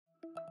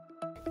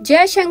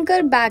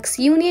Jaishankar Backs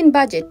Union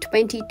Budget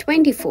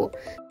 2024,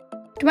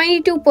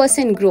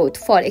 22% growth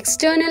for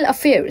external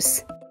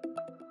affairs.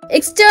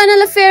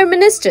 External Affairs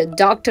Minister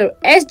Dr.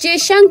 S.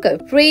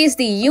 Jaishankar praised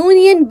the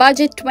Union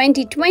Budget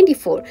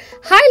 2024,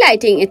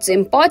 highlighting its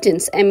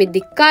importance amid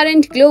the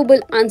current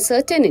global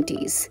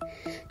uncertainties.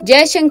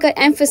 Jaishankar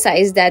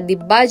emphasized that the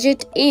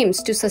budget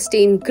aims to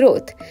sustain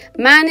growth,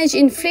 manage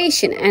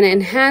inflation, and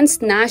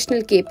enhance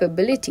national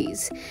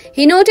capabilities.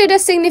 He noted a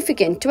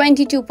significant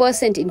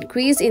 22%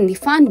 increase in the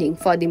funding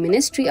for the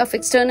Ministry of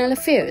External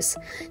Affairs,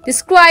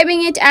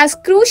 describing it as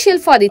crucial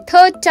for the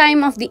third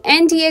time of the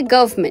NDA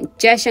government.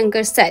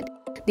 Jaishankar said,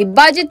 "The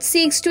budget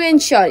seeks to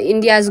ensure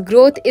India's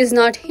growth is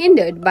not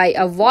hindered by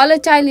a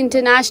volatile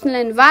international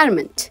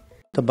environment."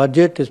 The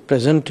budget is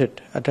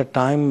presented at a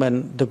time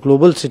when the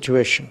global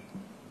situation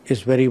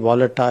is very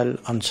volatile,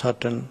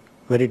 uncertain,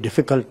 very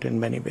difficult in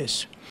many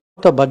ways.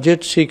 What the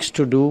budget seeks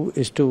to do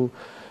is to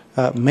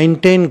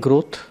maintain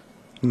growth,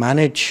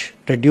 manage,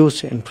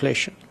 reduce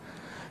inflation,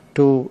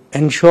 to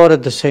ensure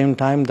at the same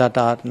time that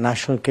our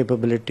national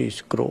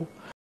capabilities grow.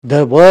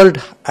 The world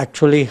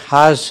actually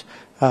has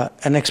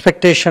an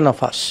expectation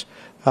of us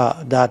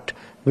that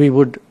we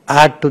would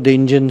add to the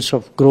engines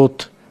of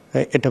growth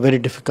at a very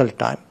difficult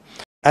time.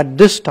 At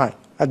this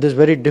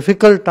very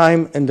difficult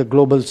time in the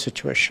global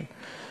situation,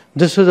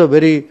 this is a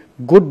very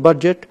good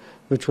budget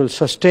which will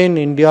sustain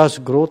India's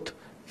growth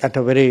at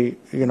a very,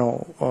 in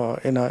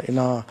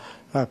a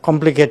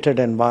complicated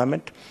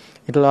environment.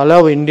 It will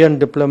allow Indian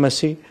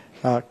diplomacy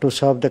to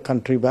serve the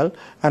country well,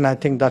 and I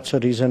think that's the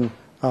reason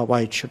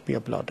why it should be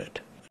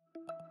applauded.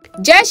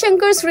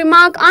 Jaishankar's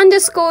remark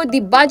underscored the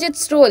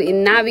budget's role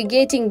in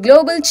navigating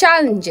global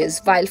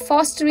challenges while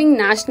fostering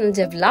national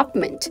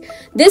development.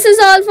 This is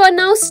all for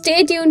now.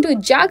 Stay tuned to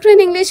Jagran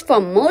English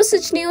for more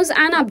such news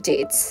and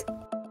updates.